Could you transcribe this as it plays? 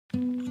I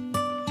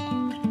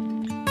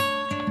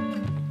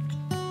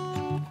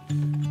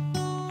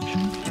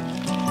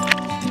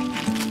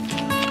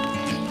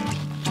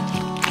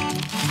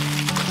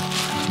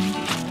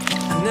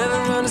never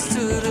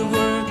understood a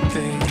word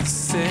they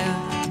said.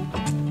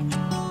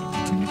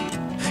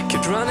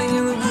 Kept running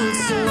in the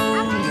woods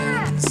alone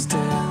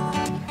instead.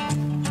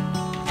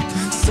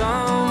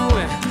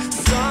 Somewhere,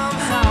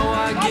 somehow,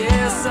 I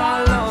guess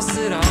I lost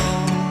it all.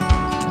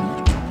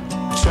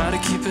 Try to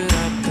keep it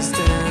up and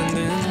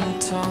standing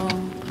tall.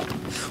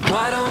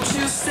 Why don't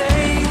you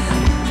stay,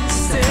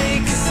 stay,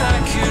 'cause I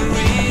could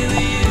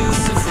really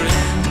use a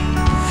friend.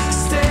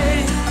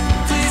 Stay,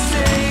 please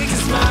stay,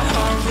 'cause my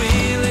heart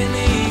really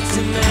needs a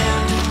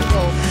man.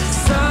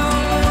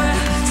 Somewhere,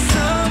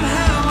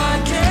 somehow, I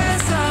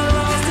guess I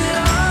lost it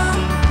all.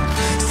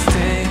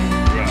 Stay,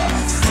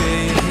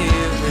 stay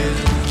here with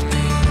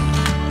me.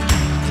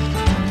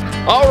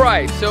 All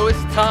right, so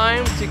it's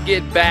time to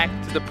get back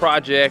to the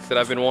project that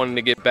I've been wanting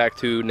to get back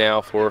to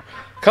now for a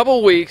couple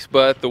of weeks,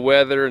 but the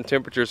weather and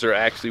temperatures are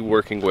actually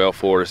working well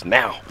for us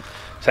now.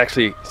 It's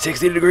actually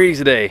 60 degrees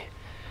today.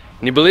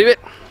 Can you believe it?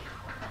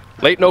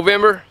 Late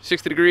November,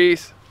 60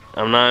 degrees.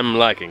 I'm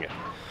liking it.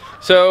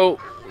 So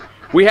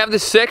we have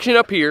this section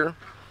up here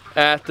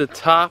at the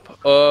top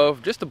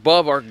of, just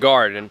above our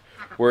garden,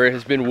 where it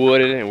has been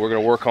wooded, and we're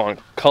gonna work on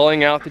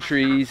culling out the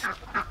trees,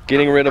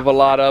 getting rid of a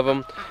lot of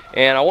them.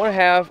 And I wanna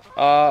have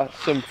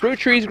some fruit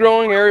trees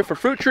growing, area for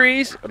fruit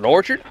trees, an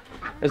orchard,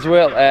 as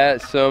well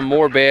as some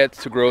more beds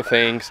to grow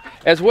things,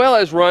 as well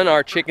as run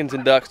our chickens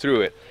and ducks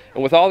through it.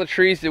 And with all the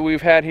trees that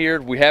we've had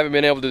here, we haven't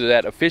been able to do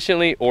that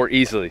efficiently or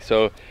easily.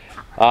 So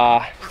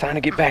it's time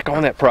to get back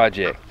on that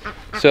project.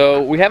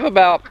 So we have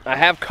I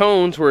have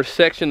cones we're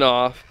sectioned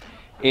off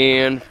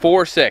in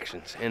 4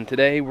 sections. And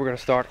today we're gonna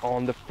start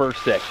on the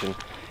first section.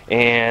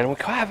 And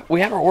we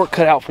have our work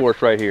cut out for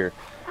us right here.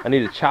 I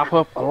need to chop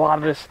up a lot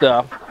of this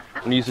stuff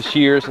and use the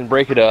shears and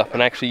break it up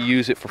and actually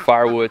use it for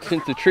firewood,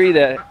 since the tree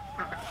that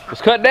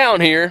was cut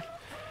down here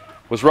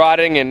was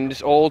rotting and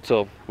just old,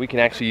 so we can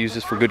actually use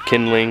this for good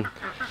kindling.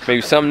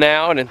 Maybe some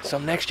now and then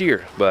some next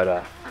year,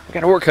 but we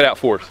got our work cut out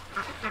for us.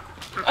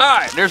 All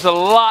right, there's a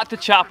lot to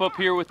chop up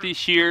here with these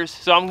shears,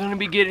 so I'm gonna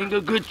be getting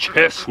a good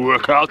chest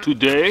workout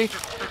today.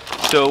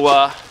 So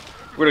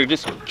we're gonna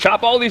just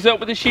chop all these up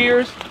with the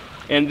shears,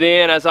 and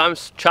then as I'm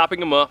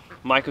chopping them up,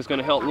 Micah's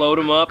gonna help load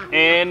them up,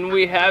 and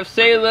we have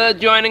Sayla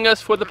joining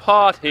us for the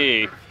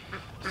party.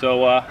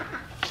 So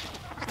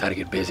it's time to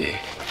get busy.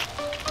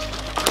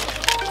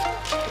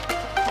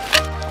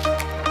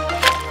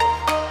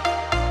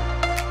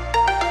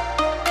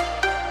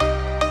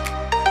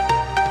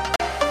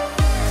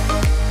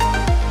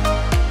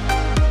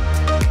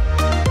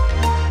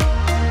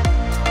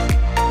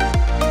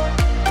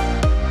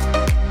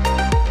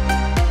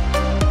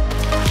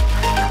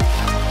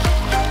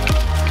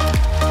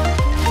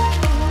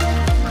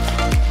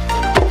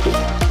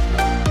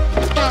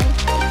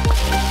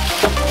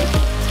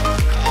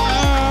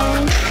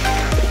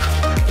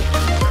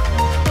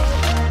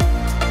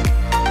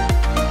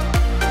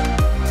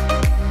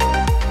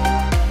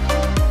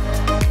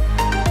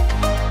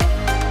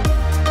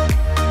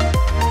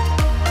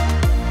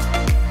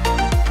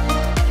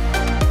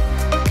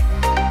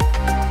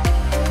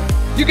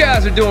 You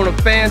guys are doing a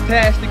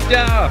fantastic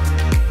job.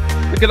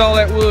 Look at all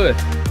that wood.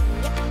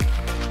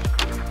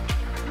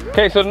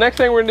 Okay, so the next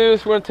thing we're gonna do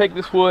is we're gonna take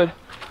this wood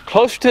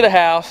closer to the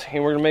house,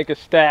 and we're gonna make a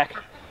stack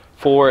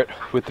for it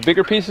with the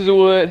bigger pieces of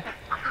wood.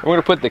 And we're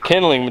gonna put the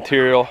kindling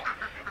material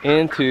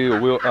into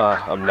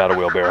not a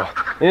wheelbarrow,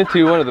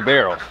 into one of the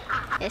barrels.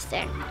 Yes,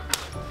 sir.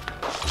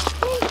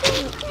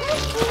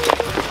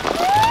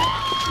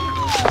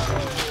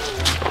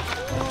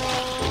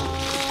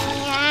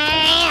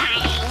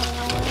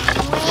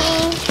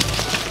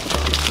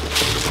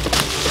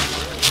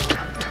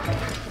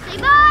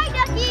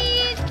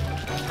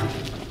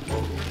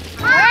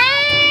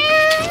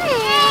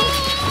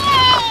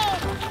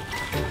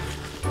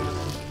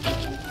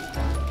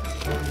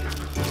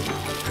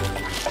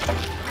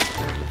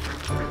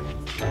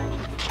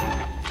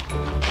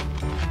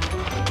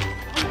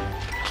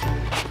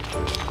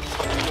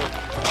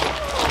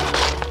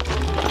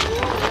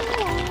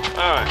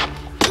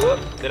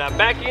 Did I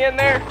back you in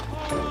there?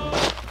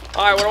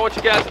 All right, what I want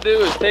you guys to do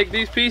is take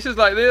these pieces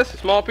like this,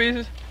 small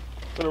pieces,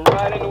 put them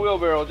right in the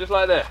wheelbarrow, just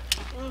like that.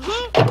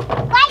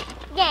 Like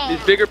that.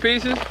 These bigger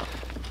pieces,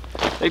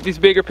 take these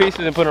bigger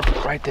pieces and put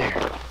them right there.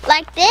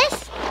 Like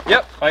this?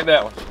 Yep, like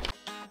that one.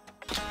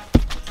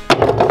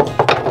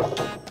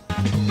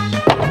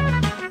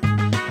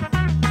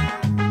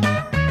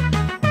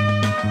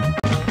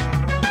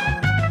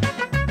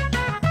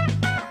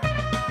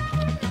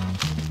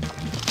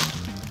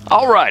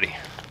 Alrighty,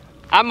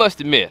 I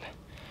must admit,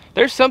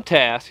 there's some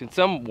tasks and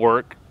some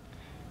work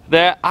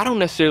that I don't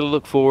necessarily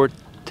look forward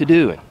to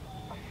doing.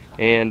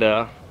 And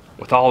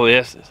with all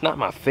this, it's not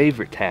my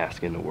favorite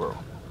task in the world.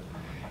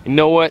 You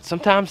know what?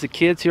 Sometimes the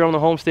kids here on the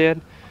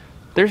homestead,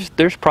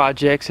 there's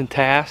projects and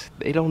tasks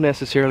they don't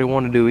necessarily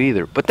want to do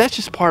either. But that's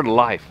just part of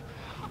life.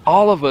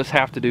 All of us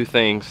have to do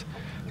things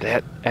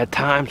that at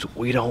times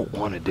we don't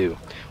want to do.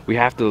 We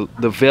have to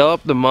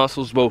develop the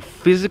muscles both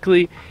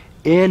physically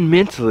and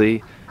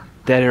mentally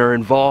that are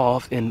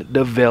involved in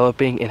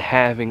developing and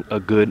having a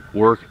good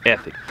work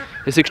ethic.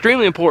 It's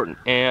extremely important,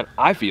 and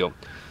I feel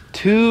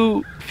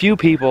too few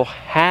people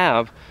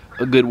have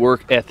a good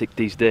work ethic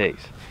these days,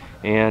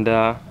 and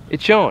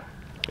it's showing.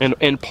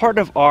 And part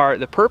of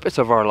the purpose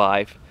of our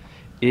life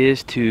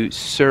is to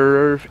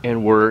serve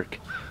and work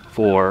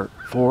for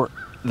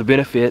the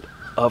benefit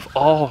of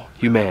all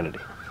humanity.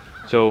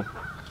 So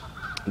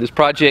this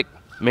project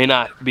may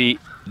not be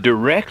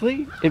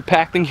directly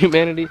impacting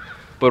humanity,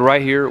 but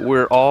right here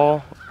we're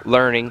all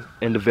learning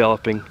and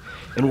developing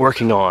and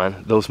working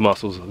on those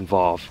muscles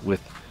involved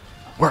with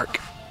work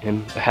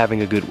and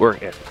having a good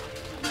work ethic.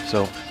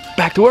 So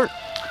back to work.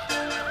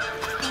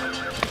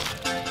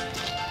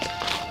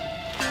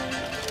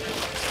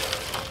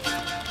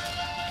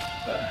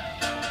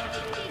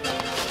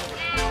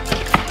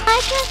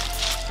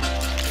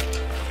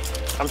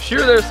 I'm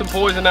sure there's some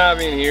poison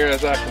ivy in here,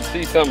 as I can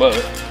see some of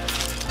it.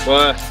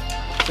 But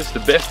this is the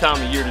best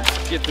time of year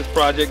to get this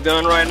project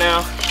done right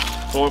now.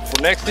 Going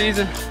for next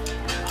season,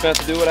 I have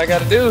to do what I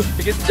got to do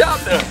to get the job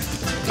done.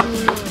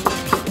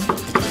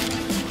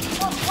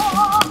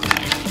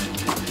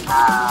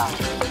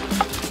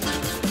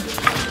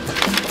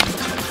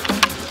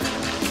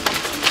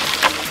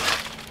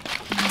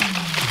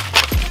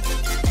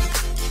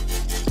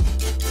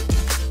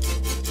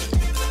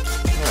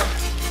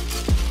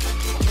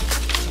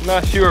 I'm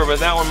not sure, but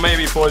that one may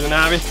be poison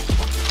ivy.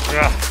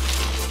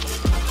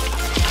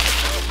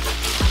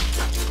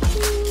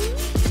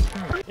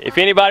 If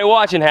anybody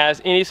watching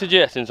has any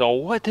suggestions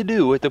on what to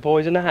do with the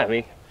poison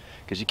ivy,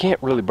 because you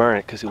can't really burn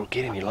it because it will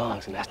get in your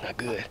lungs and that's not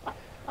good,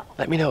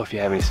 let me know if you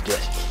have any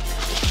suggestions.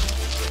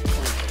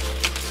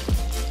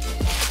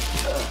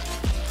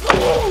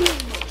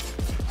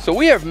 So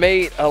we have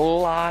made a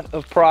lot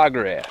of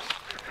progress.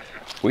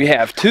 We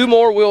have 2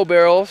 more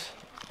wheelbarrows.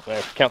 I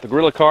have to count the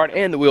gorilla cart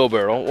and the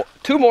wheelbarrow.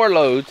 2 more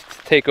loads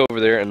to take over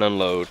there and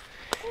unload.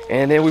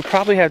 And then we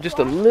probably have just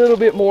a little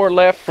bit more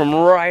left from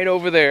right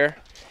over there.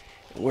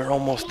 We're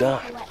almost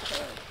done.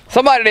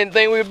 Somebody didn't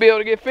think we'd be able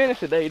to get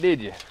finished today,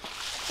 did you?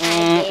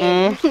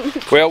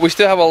 Well, we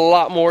still have a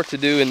lot more to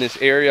do in this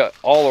area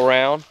all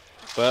around,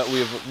 but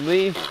we've at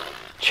least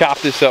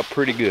chopped this up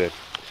pretty good.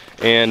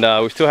 And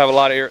we still have a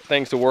lot of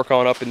things to work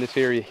on up in this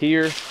area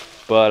here,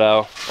 but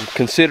I'm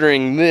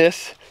considering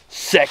this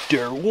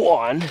sector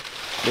 1.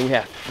 Then we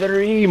have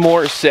 3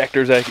 more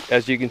sectors,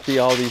 as you can see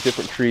all these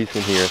different trees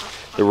in here,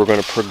 that we're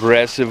going to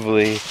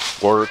progressively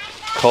work,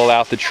 cull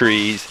out the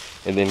trees,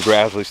 and then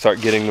gradually start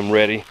getting them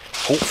ready,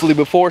 hopefully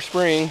before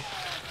spring,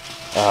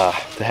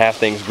 to have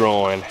things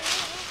growing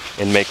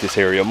and make this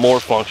area more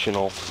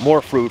functional,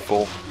 more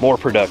fruitful, more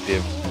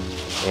productive,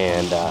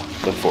 and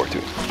look forward to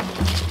it.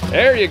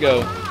 There you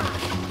go.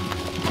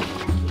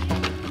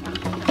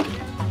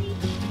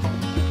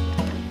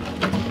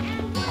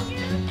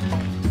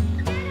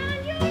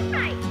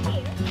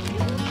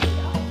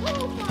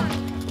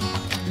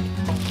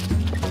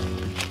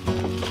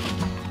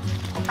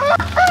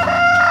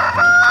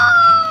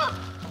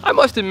 I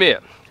must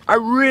admit, I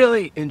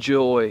really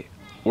enjoy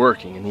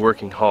working and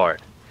working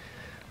hard.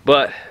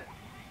 But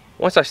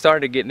once I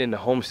started getting into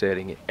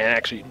homesteading and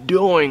actually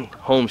doing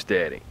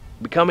homesteading,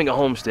 becoming a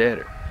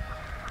homesteader,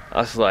 I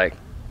was like,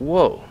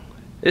 whoa,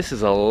 this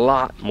is a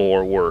lot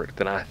more work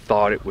than I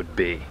thought it would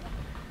be.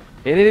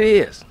 And it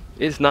is.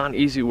 It's not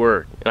easy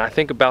work. And I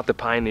think about the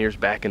pioneers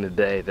back in the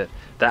day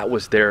that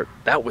was their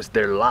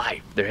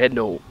life. They had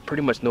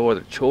pretty much no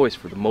other choice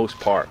for the most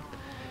part.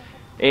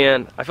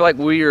 And I feel like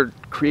we are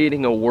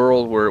creating a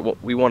world where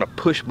we want a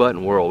push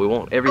button world. We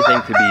want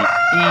everything to be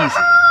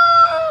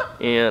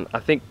easy. And I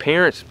think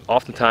parents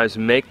oftentimes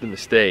make the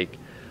mistake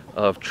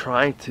of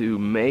trying to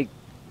make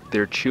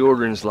their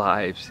children's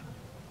lives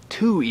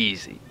too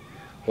easy,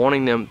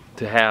 wanting them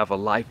to have a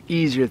life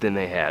easier than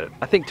they had it.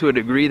 I think to a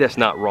degree that's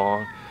not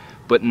wrong,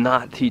 but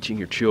not teaching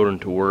your children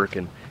to work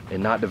and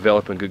not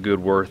developing a good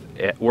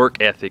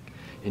work ethic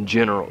in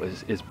general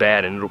is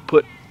bad, and it'll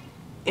put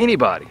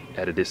anybody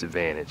at a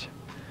disadvantage.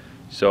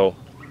 So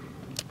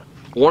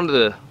one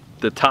of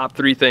the top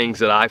 3 things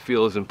that I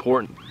feel is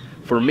important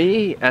for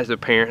me as a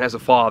parent, as a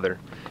father,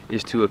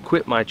 is to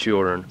equip my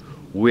children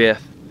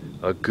with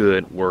a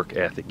good work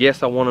ethic.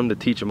 Yes, I want them to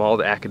teach them all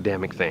the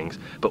academic things,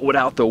 but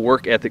without the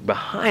work ethic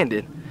behind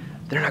it,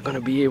 they're not going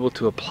to be able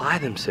to apply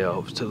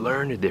themselves to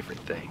learn the different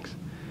things.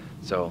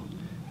 So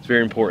it's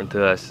very important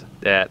to us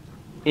that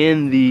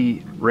in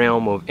the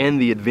realm of,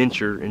 and the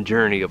adventure and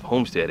journey of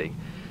homesteading,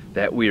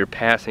 that we are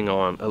passing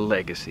on a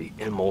legacy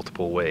in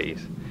multiple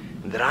ways,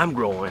 and that I'm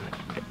growing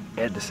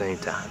at the same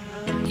time.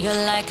 You're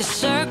like a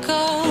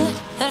circle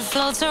that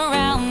floats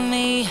around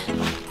me,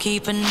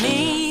 keeping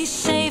me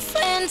safe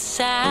and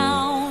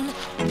sound.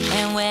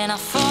 And when I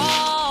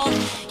fall,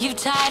 you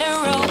tied a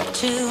rope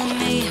to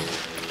me.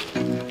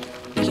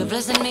 You're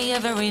blessing me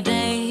every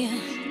day.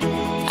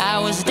 I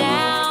was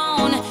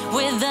down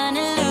with an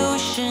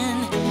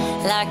illusion,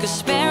 like a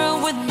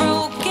sparrow with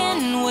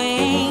broken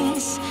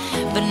wings,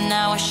 but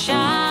now I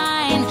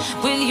shine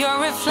with your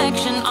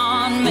reflection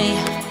on me.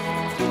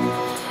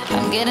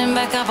 I'm getting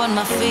back up on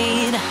my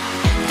feet.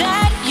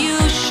 That you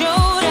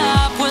showed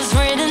up was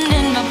written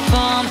in my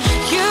palm.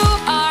 You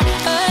are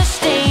a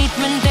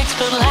statement,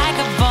 explode like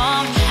a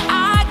bomb.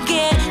 I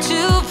get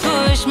to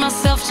push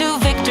myself to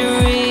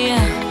victory.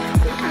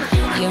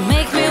 You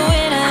make me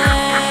winner.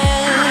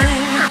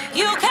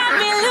 You cut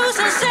me loose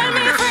and set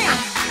me free.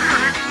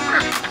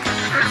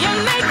 You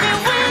make me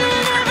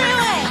win every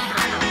way.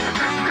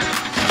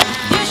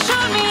 You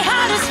showed me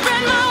how to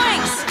spread my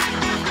wings.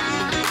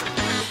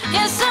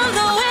 Yes, I'm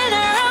the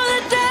winner of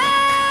the day.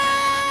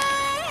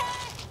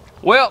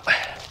 Well,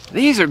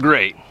 these are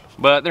great,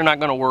 but they're not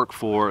going to work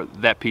for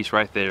that piece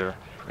right there,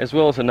 as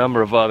well as a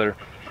number of other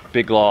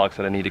big logs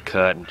that I need to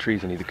cut and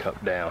trees I need to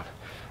cut down.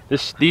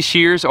 These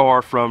shears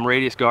are from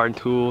Radius Garden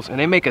Tools, and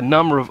they make a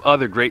number of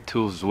other great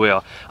tools as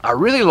well. I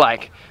really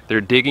like their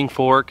digging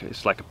fork.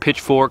 It's like a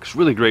pitchfork. It's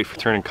really great for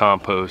turning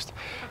compost,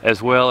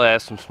 as well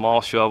as some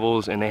small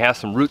shovels, and they have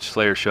some root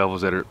slayer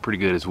shovels that are pretty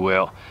good as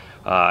well.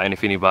 And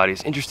if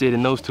anybody's interested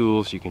in those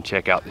tools, you can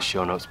check out the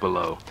show notes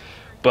below.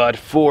 But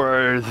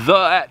for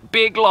that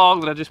big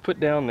log that I just put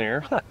down there,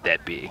 it's not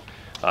that big,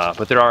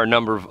 but there are a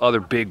number of other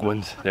big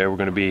ones that we're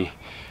going to be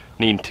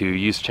needing to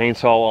use a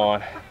chainsaw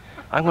on.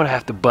 I'm going to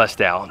have to bust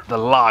out the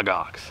log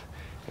ox,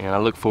 and I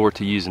look forward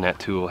to using that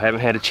tool. Haven't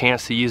had a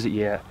chance to use it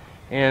yet,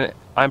 and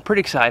I'm pretty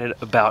excited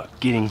about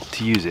getting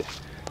to use it.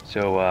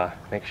 So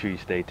make sure you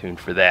stay tuned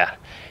for that.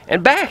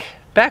 And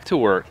back to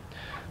work.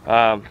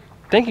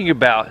 Thinking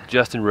about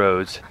Justin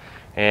Rhodes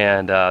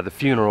and the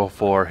funeral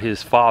for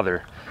his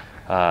father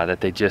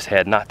that they just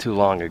had not too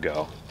long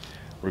ago,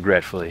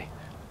 regretfully.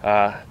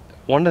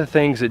 One of the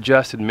things that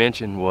Justin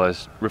mentioned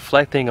was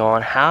reflecting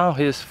on how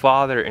his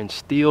father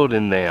instilled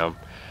in them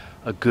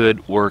a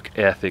good work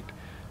ethic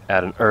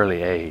at an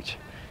early age,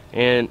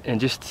 and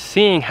just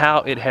seeing how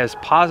it has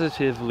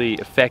positively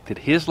affected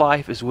his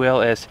life as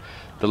well as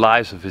the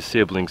lives of his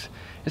siblings.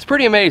 It's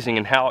pretty amazing,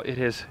 and how it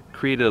has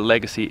created a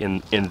legacy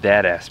in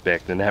that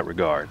aspect, in that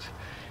regards.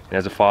 And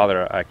as a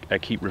father, I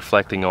keep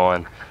reflecting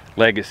on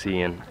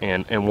legacy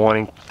and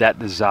wanting that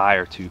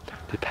desire to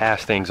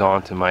pass things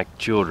on to my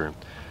children.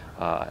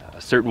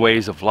 Certain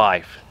ways of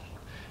life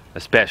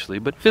especially,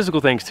 but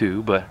physical things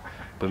too, but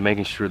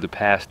making sure to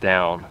pass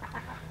down,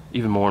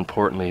 even more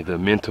importantly, the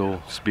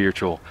mental,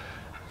 spiritual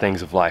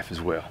things of life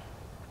as well.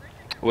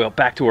 Well,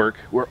 back to work.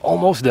 We're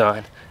almost done.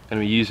 I'm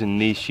going to be using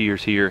these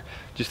shears here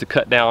just to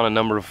cut down a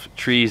number of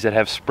trees that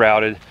have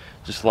sprouted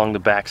just along the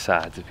back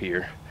sides of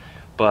here.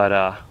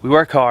 But we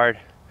work hard,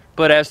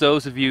 but as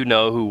those of you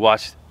know who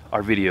watch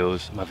our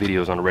videos, my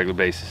videos on a regular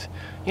basis,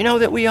 you know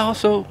that we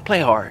also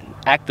play hard,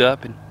 act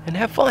up, and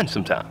have fun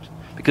sometimes,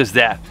 because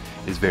that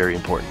is very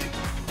important too.